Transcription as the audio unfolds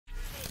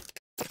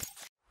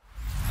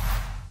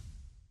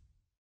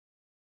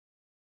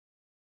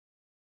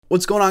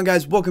What's going on,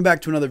 guys? Welcome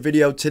back to another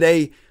video.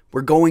 Today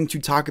we're going to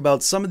talk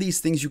about some of these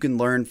things you can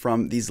learn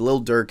from these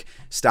Lil Durk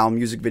style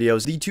music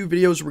videos. The two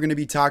videos we're going to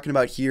be talking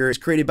about here is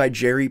created by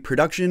Jerry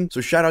Production, so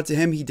shout out to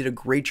him. He did a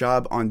great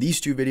job on these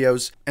two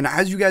videos. And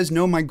as you guys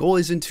know, my goal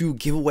isn't to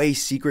give away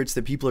secrets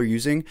that people are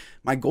using.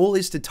 My goal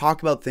is to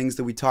talk about things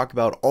that we talk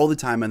about all the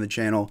time on the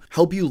channel,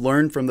 help you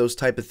learn from those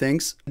type of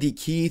things. The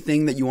key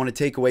thing that you want to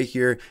take away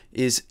here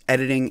is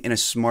editing in a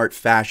smart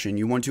fashion.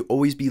 You want to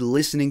always be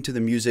listening to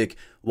the music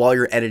while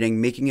you're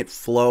editing, making it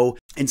flow.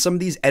 And some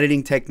of these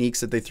editing techniques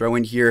that they throw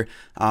in here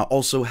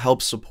also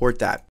help support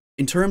that.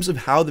 In terms of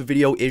how the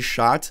video is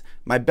shot,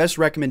 my best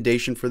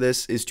recommendation for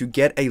this is to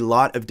get a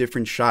lot of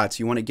different shots.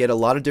 You want to get a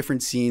lot of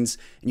different scenes,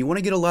 and you want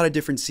to get a lot of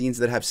different scenes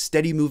that have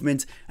steady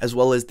movement as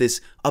well as this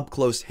up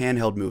close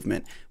handheld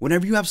movement.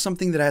 Whenever you have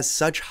something that has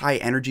such high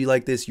energy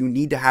like this, you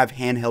need to have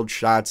handheld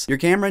shots. Your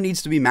camera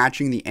needs to be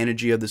matching the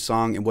energy of the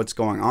song and what's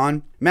going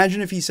on.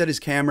 Imagine if he set his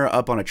camera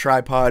up on a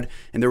tripod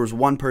and there was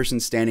one person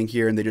standing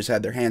here and they just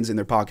had their hands in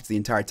their pockets the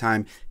entire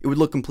time. It would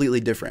look completely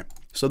different.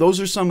 So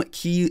those are some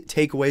key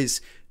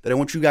takeaways that I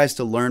want you guys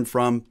to learn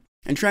from,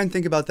 and try and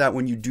think about that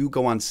when you do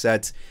go on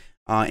set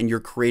and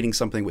you're creating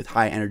something with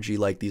high energy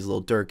like these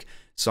Lil Durk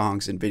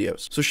songs and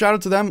videos. So shout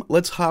out to them.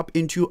 Let's hop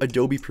into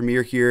Adobe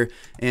Premiere here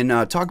and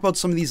talk about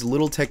some of these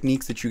little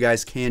techniques that you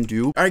guys can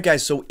do. All right,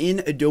 guys, so in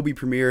Adobe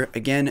Premiere,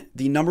 again,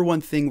 the number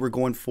one thing we're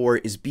going for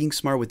is being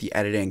smart with the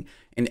editing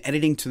and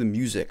editing to the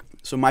music.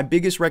 So my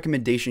biggest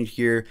recommendation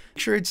here, make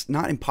sure it's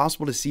not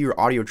impossible to see your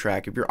audio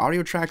track. If your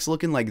audio track's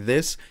looking like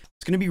this,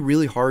 it's going to be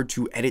really hard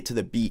to edit to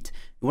the beat.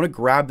 You want to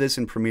grab this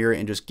in Premiere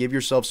and just give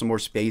yourself some more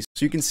space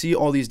so you can see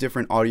all these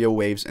different audio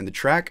waves in the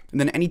track. And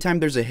then anytime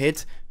there's a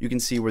hit, you can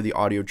see where the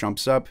audio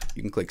jumps up.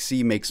 You can click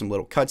C, make some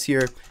little cuts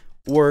here,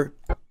 or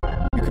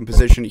you can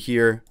position it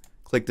here,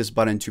 click this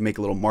button to make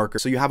a little marker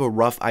so you have a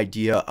rough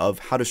idea of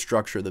how to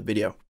structure the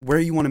video, where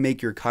you want to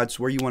make your cuts,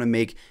 where you want to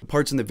make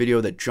parts in the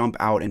video that jump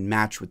out and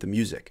match with the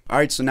music. All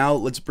right, so now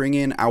let's bring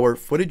in our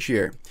footage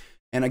here.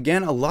 And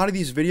again, a lot of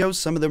these videos,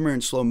 some of them are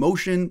in slow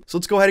motion. So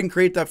let's go ahead and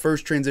create that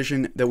first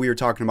transition that we were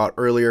talking about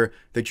earlier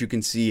that you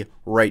can see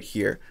right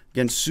here.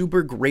 Again,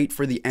 super great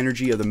for the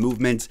energy of the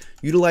movement,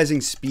 utilizing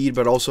speed,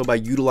 but also by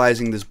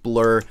utilizing this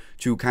blur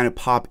to kind of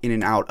pop in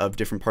and out of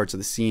different parts of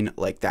the scene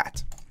like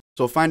that.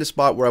 So find a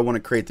spot where I want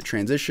to create the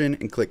transition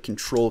and click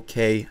Control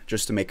K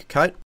just to make a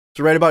cut.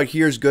 So right about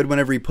here is good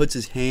whenever he puts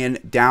his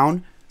hand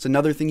down. It's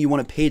another thing you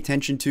want to pay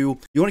attention to.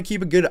 You want to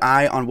keep a good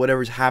eye on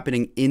whatever's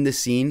happening in the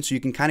scene so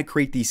you can kind of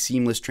create these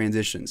seamless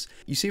transitions.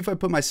 You see if I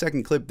put my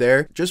second clip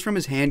there, just from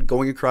his hand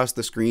going across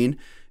the screen,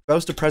 if I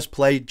was to press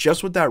play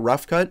just with that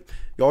rough cut,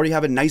 you already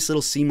have a nice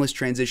little seamless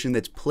transition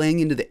that's playing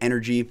into the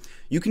energy.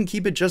 You can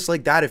keep it just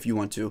like that if you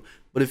want to,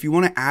 but if you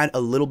want to add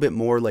a little bit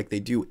more like they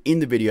do in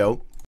the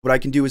video, what I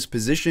can do is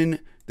position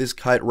this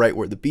cut right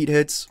where the beat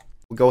hits.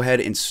 We'll go ahead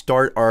and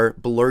start our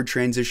blurred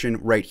transition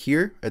right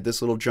here at this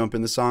little jump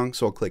in the song.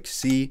 So I'll click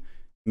C,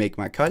 make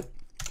my cut.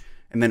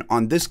 And then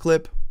on this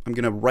clip, I'm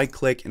going to right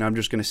click and I'm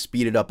just going to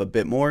speed it up a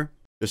bit more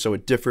just so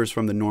it differs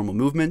from the normal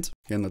movement.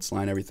 Again, let's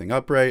line everything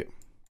up right.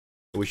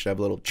 We should have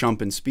a little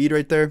jump in speed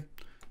right there.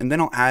 And then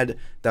I'll add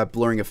that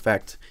blurring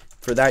effect.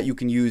 For that, you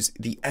can use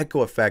the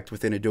echo effect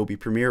within Adobe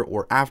Premiere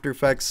or After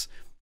Effects.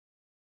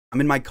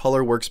 I'm in my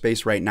color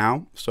workspace right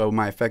now, so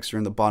my effects are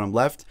in the bottom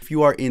left. If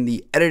you are in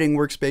the editing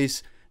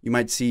workspace, you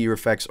might see your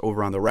effects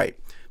over on the right.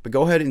 But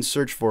go ahead and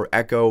search for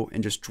echo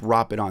and just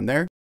drop it on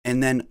there.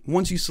 And then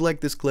once you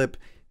select this clip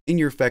in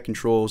your effect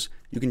controls,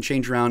 you can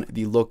change around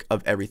the look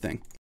of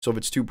everything. So if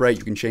it's too bright,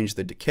 you can change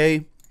the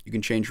decay. You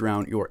can change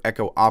around your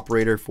echo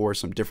operator for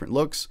some different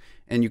looks,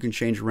 and you can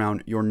change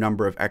around your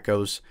number of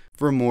echoes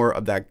for more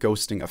of that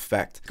ghosting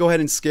effect. Go ahead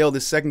and scale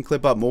this second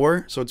clip up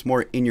more so it's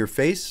more in your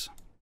face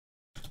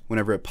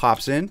whenever it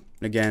pops in.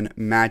 Again,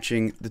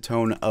 matching the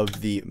tone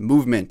of the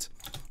movement,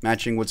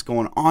 matching what's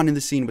going on in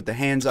the scene with the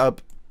hands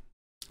up.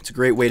 It's a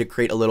great way to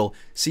create a little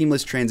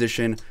seamless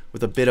transition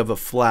with a bit of a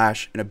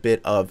flash and a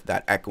bit of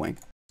that echoing.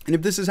 And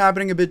if this is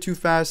happening a bit too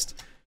fast,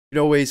 you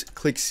can always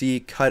click C,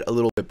 cut a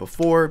little bit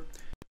before.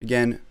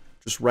 Again,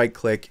 just right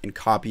click and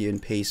copy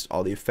and paste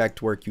all the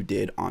effect work you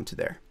did onto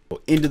there.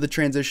 So into the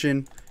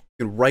transition,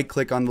 you can right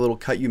click on the little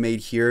cut you made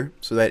here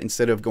so that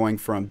instead of going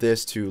from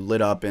this to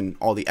lit up and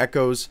all the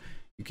echoes,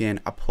 you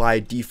can apply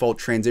default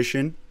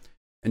transition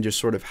and just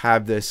sort of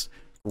have this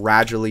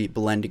gradually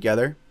blend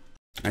together.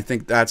 I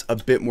think that's a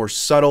bit more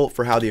subtle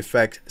for how the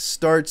effect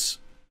starts.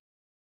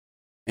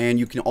 And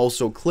you can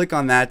also click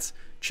on that,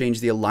 change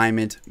the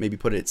alignment, maybe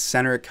put it at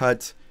center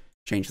cut,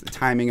 change the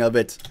timing of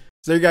it.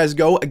 So there you guys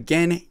go.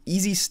 Again,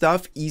 easy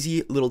stuff,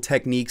 easy little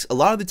techniques. A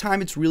lot of the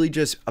time it's really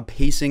just a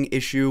pacing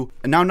issue.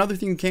 And now another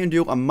thing you can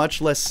do, a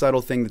much less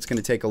subtle thing that's going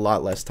to take a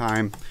lot less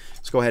time.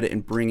 Let's go ahead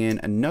and bring in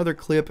another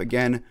clip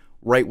again,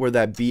 right where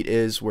that beat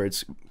is, where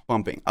it's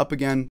bumping up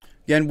again.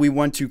 Again, we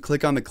want to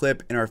click on the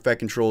clip in our effect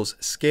controls,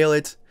 scale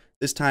it.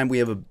 This time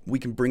we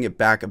can bring it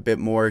back a bit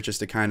more just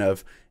to kind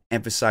of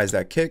emphasize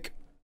that kick.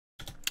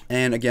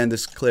 And again,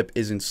 this clip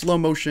is in slow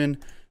motion,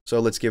 so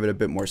let's give it a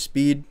bit more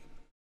speed.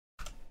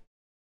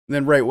 And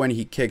then right when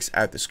he kicks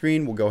at the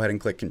screen, we'll go ahead and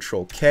click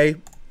Control K.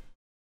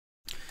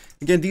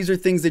 Again, these are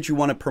things that you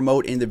want to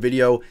promote in the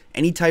video.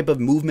 Any type of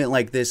movement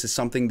like this is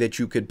something that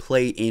you could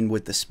play in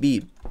with the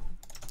speed.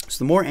 So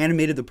the more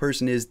animated the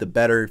person is, the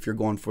better if you're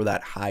going for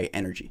that high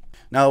energy.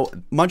 Now,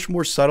 much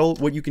more subtle,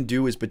 what you can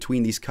do is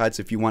between these cuts,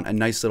 if you want a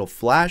nice little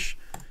flash,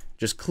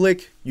 just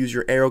click, use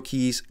your arrow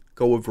keys,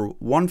 go over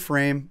one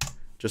frame,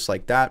 just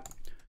like that.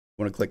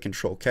 You want to click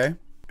Control K.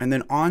 And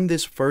then on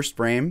this first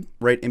frame,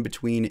 right in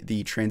between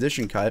the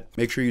transition cut,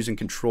 make sure you're using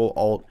Control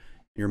Alt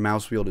your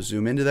mouse wheel to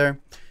zoom into there.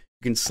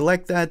 You can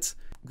select that,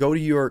 go to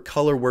your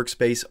color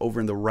workspace over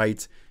in the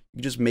right. You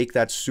can just make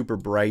that super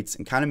bright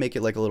and kind of make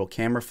it like a little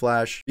camera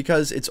flash.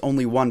 Because it's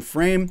only one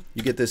frame,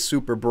 you get this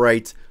super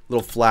bright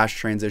little flash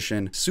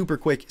transition, super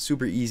quick,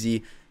 super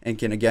easy, and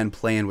can again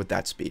play in with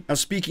that speed. Now,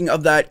 speaking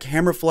of that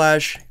camera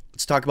flash,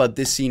 let's talk about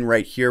this scene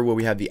right here where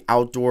we have the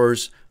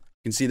outdoors.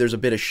 You can see there's a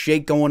bit of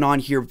shake going on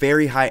here,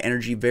 very high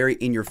energy, very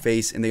in your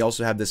face, and they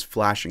also have this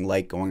flashing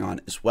light going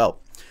on as well.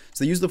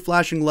 So they use the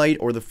flashing light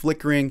or the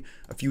flickering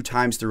a few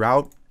times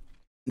throughout.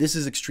 This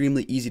is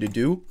extremely easy to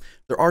do.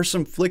 There are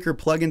some flicker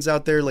plugins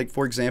out there, like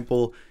for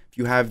example, if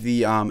you have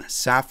the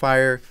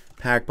Sapphire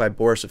pack by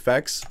Boris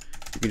Effects,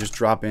 you can just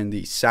drop in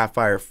the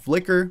Sapphire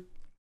flicker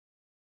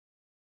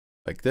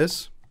like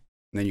this,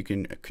 and then you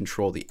can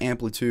control the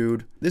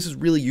amplitude. This is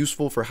really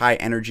useful for high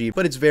energy,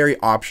 but it's very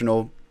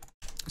optional.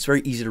 It's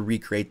very easy to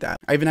recreate that.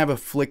 I even have a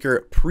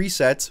flicker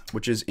preset,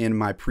 which is in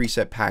my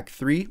preset pack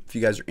 3. If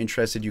you guys are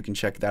interested, you can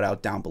check that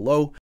out down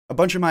below. A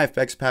bunch of my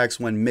effects packs,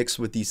 when mixed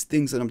with these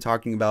things that I'm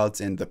talking about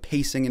and the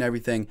pacing and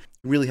everything,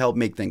 really help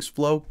make things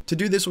flow. To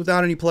do this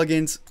without any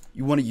plugins,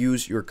 you want to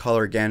use your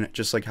color again,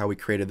 just like how we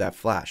created that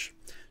flash.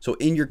 So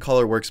in your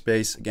color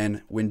workspace,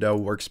 again, window,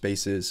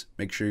 workspaces,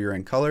 make sure you're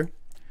in color.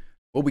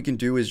 What we can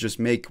do is just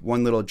make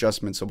one little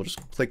adjustment. So we'll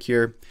just click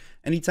here.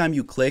 Anytime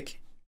you click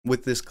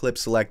with this clip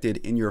selected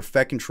in your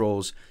effect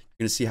controls,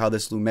 you're going to see how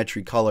this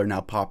Lumetri color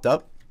now popped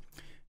up.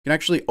 You can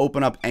actually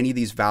open up any of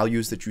these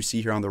values that you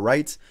see here on the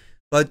right,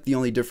 but the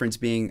only difference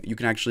being you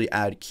can actually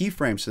add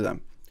keyframes to them.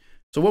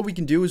 So what we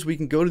can do is we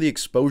can go to the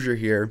exposure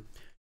here,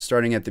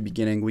 starting at the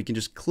beginning. We can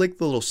just click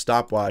the little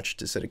stopwatch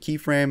to set a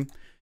keyframe.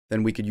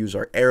 Then we could use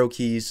our arrow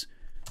keys,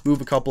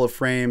 move a couple of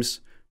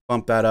frames,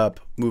 bump that up,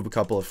 move a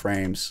couple of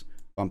frames,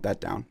 bump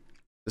that down.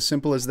 As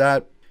simple as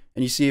that.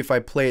 And you see if I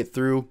play it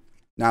through,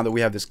 now that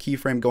we have this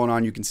keyframe going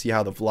on, you can see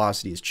how the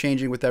velocity is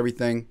changing with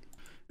everything.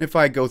 And if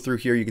I go through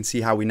here, you can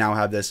see how we now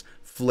have this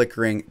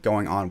flickering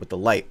going on with the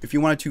light. If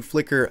you wanted to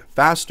flicker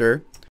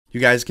faster,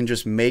 you guys can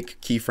just make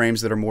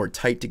keyframes that are more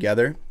tight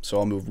together. So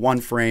I'll move one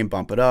frame,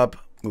 bump it up,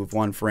 move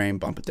one frame,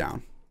 bump it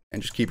down,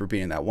 and just keep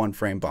repeating that. One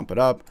frame, bump it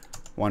up,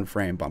 one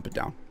frame, bump it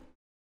down.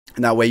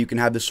 And that way you can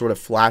have this sort of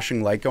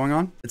flashing light going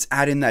on. Let's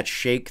add in that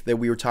shake that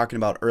we were talking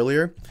about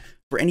earlier.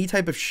 For any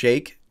type of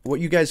shake, what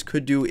you guys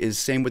could do is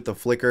same with the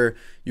flicker.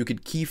 You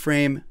could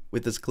keyframe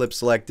with this clip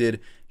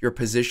selected, your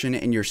position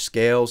and your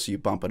scale. So you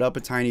bump it up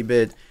a tiny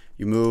bit,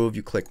 you move,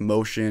 you click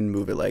motion,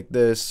 move it like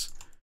this,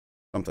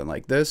 something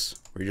like this,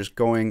 where you're just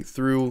going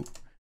through,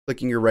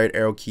 clicking your right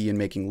arrow key and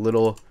making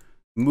little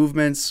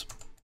movements.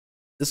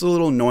 This is a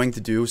little annoying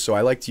to do, so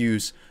I like to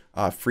use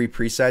free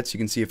presets. You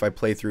can see if I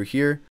play through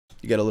here,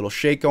 you get a little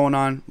shake going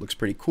on, looks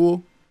pretty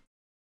cool.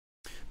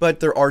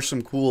 But there are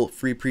some cool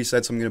free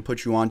presets I'm going to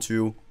put you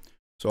onto.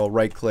 So I'll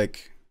right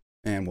click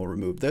and we'll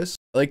remove this.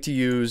 I like to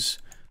use,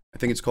 I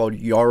think it's called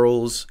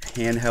Jarl's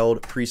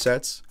handheld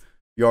presets.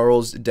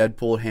 Jarl's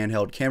Deadpool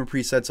handheld camera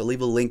presets. I'll leave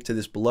a link to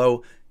this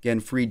below. Again,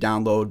 free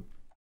download.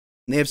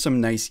 They have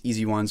some nice,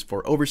 easy ones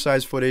for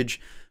oversized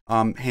footage,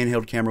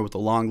 handheld camera with a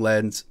long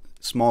lens,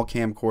 small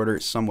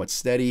camcorder, somewhat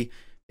steady,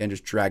 and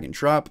just drag and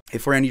drop.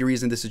 If for any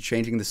reason this is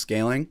changing the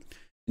scaling,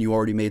 you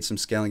already made some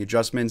scaling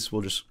adjustments,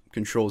 we'll just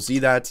Control Z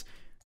that.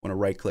 Want to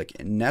right click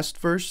and nest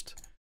first,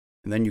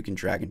 and then you can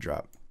drag and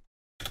drop.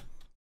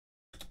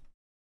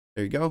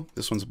 There you go.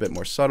 This one's a bit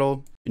more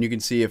subtle. And you can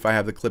see if I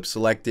have the clip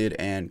selected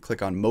and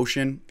click on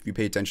motion, if you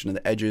pay attention to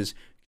the edges,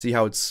 see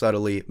how it's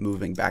subtly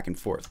moving back and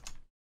forth.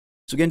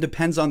 So again,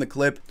 depends on the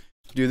clip.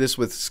 Do this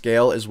with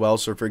scale as well.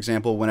 So for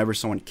example, whenever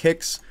someone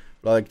kicks,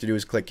 what I like to do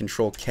is click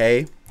Control K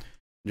and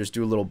just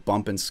do a little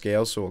bump in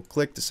scale. So we'll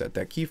click to set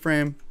that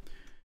keyframe,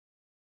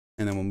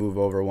 and then we'll move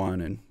over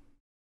one and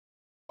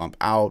bump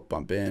out,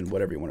 bump in,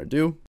 whatever you want to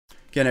do.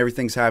 Again,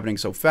 everything's happening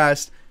so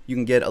fast. You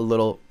can get a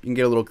little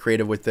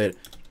creative with it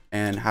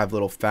and have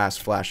little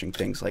fast flashing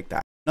things like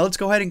that. Now let's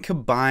go ahead and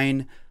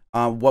combine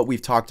what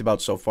we've talked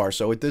about so far.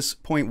 So at this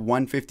point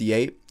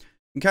 158, you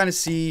can kind of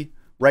see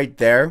right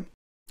there,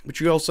 but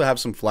you also have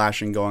some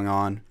flashing going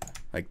on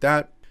like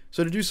that.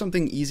 So to do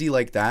something easy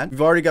like that,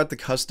 we've already got the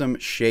custom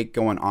shake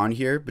going on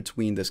here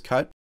between this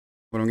cut.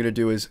 What I'm going to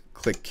do is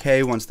click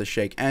K once the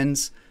shake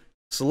ends,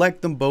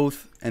 select them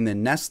both, and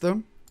then nest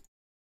them.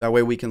 That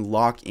way we can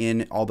lock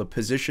in all the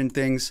position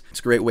things.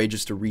 It's a great way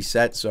just to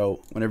reset.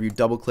 So whenever you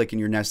double click in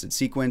your nested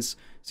sequence,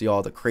 see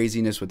all the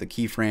craziness with the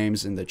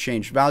keyframes and the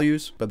changed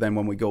values. But then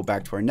when we go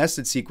back to our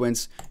nested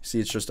sequence, see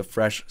it's just a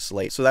fresh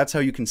slate. So that's how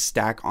you can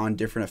stack on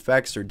different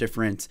effects or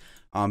different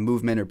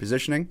movement or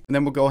positioning. And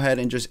then we'll go ahead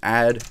and just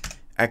add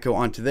echo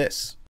onto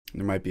this.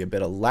 There might be a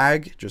bit of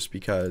lag just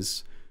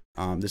because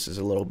this is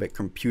a little bit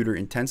computer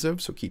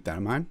intensive. So keep that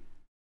in mind.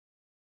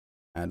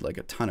 Add like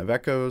a ton of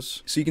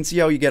echoes. So you can see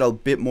how you get a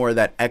bit more of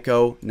that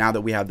echo now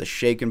that we have the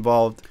shake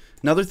involved.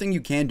 Another thing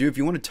you can do if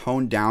you want to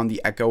tone down the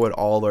echo at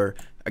all, or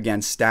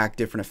again, stack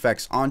different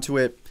effects onto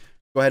it,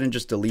 go ahead and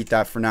just delete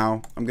that for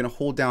now. I'm going to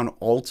hold down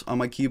Alt on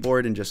my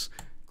keyboard and just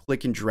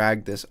click and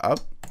drag this up.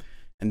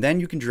 And then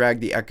you can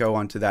drag the echo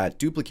onto that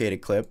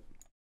duplicated clip.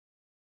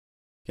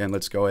 Again,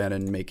 let's go ahead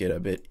and make it a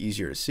bit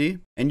easier to see.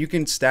 And you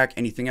can stack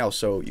anything else.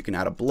 So you can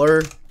add a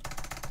blur.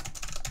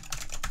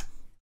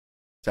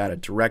 Let's add a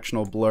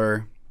directional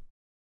blur,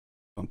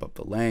 bump up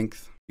the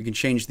length. You can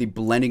change the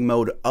blending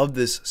mode of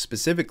this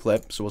specific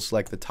clip. So we'll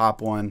select the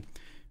top one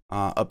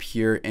up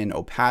here in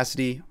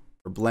opacity.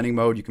 For blending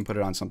mode, you can put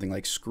it on something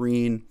like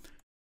screen,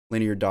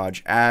 linear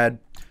dodge add.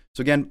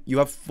 So again, you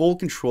have full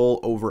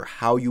control over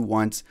how you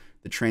want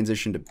the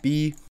transition to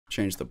be.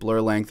 Change the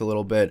blur length a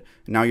little bit.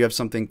 And now you have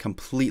something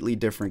completely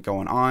different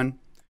going on.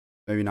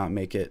 Maybe not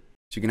make it.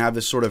 So you can have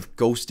this sort of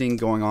ghosting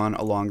going on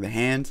along the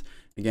hand.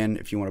 Again,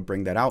 if you want to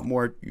bring that out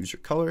more, use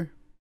your color,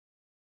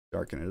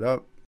 darken it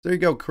up. There you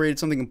go, created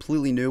something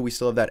completely new. We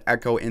still have that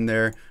echo in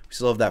there. We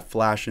still have that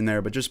flash in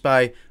there, but just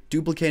by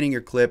duplicating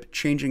your clip,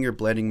 changing your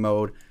blending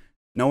mode,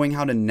 knowing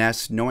how to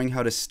nest, knowing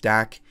how to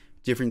stack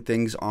different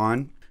things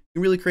on, you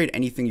can really create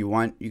anything you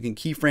want. You can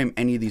keyframe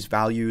any of these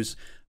values.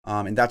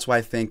 And that's why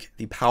I think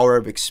the power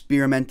of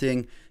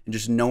experimenting and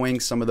just knowing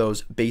some of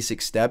those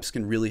basic steps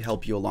can really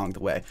help you along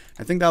the way.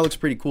 I think that looks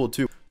pretty cool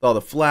too. With all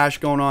the flash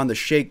going on, the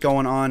shake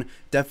going on,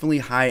 definitely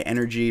high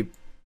energy. And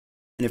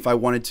if I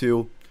wanted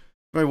to,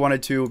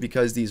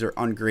 because these are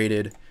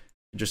ungraded,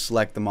 just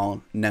select them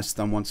all, nest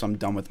them once I'm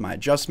done with my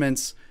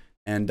adjustments,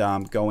 and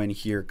go in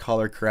here,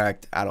 color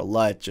correct, add a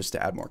LUT just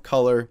to add more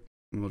color.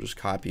 And we'll just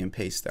copy and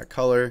paste that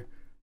color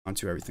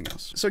onto everything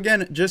else. So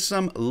again, just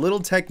some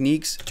little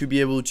techniques to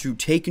be able to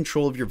take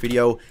control of your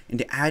video and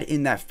to add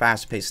in that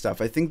fast-paced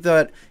stuff. I think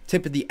that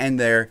tip at the end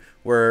there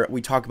where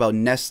we talk about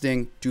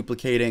nesting,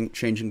 duplicating,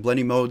 changing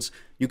blending modes,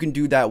 you can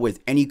do that with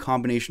any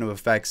combination of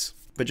effects,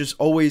 but just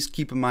always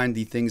keep in mind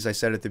the things I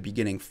said at the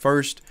beginning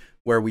first,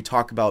 where we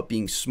talk about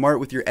being smart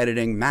with your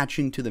editing,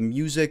 matching to the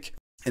music,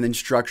 and then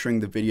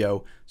structuring the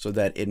video so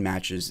that it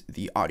matches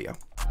the audio.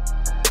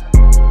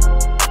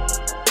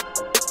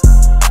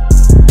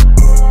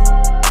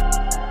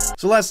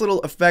 So last little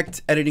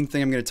effect editing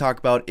thing I'm going to talk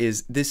about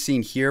is this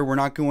scene here. We're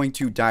not going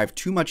to dive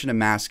too much into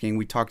masking.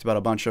 We talked about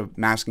a bunch of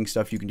masking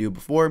stuff you can do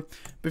before,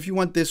 but if you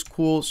want this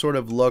cool sort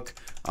of look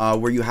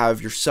where you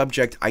have your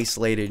subject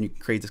isolated and you can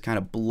create this kind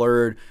of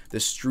blurred,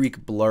 this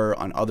streak blur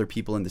on other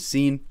people in the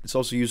scene. It's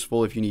also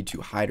useful if you need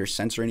to hide or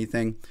censor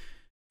anything.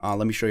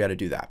 Let me show you how to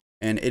do that.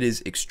 And it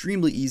is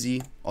extremely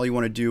easy. All you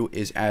want to do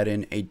is add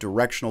in a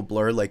directional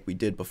blur like we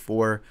did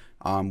before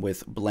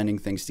with blending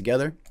things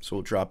together. So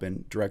we'll drop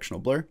in directional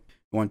blur.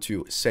 You want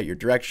to set your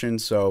direction.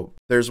 So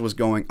theirs was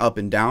going up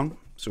and down.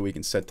 So we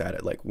can set that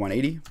at like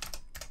 180.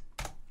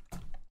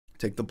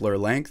 Take the blur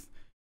length,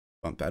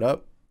 bump that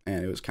up,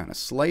 and it was kind of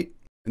slight.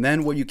 And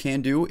then what you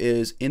can do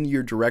is in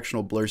your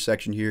directional blur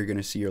section here, you're going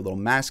to see your little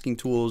masking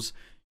tools.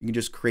 You can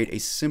just create a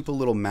simple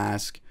little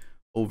mask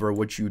over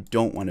what you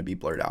don't want to be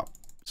blurred out.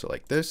 So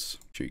like this,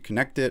 make sure you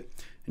connect it,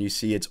 and you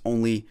see it's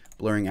only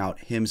blurring out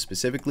him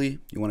specifically.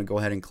 You want to go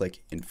ahead and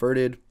click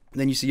inverted. And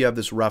then you see you have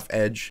this rough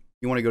edge.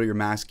 You want to go to your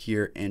mask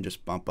here and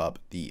just bump up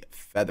the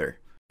feather.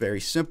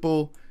 Very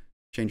simple.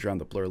 Change around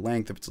the blur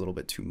length if it's a little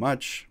bit too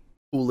much.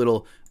 Cool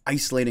little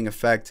isolating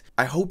effect.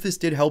 I hope this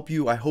did help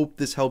you. I hope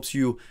this helps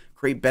you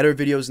create better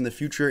videos in the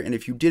future. And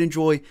if you did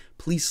enjoy,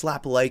 please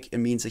slap a like. It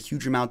means a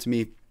huge amount to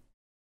me.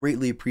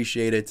 Greatly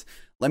appreciate it.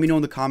 Let me know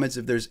in the comments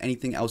if there's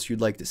anything else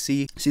you'd like to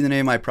see. See, the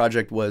name of my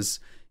project was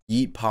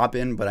Yeet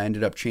Poppin', but I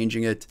ended up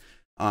changing it.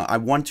 I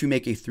want to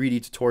make a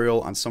 3D tutorial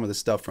on some of the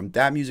stuff from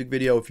that music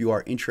video if you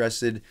are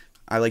interested.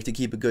 I like to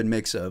keep a good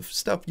mix of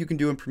stuff you can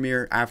do in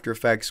Premiere, After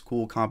Effects,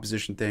 cool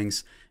composition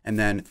things, and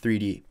then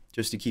 3D,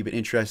 just to keep it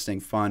interesting,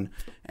 fun,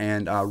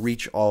 and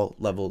reach all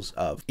levels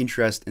of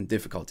interest and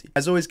difficulty.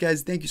 As always,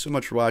 guys, thank you so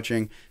much for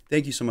watching.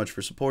 Thank you so much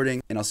for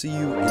supporting, and I'll see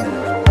you in the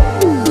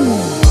next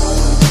one.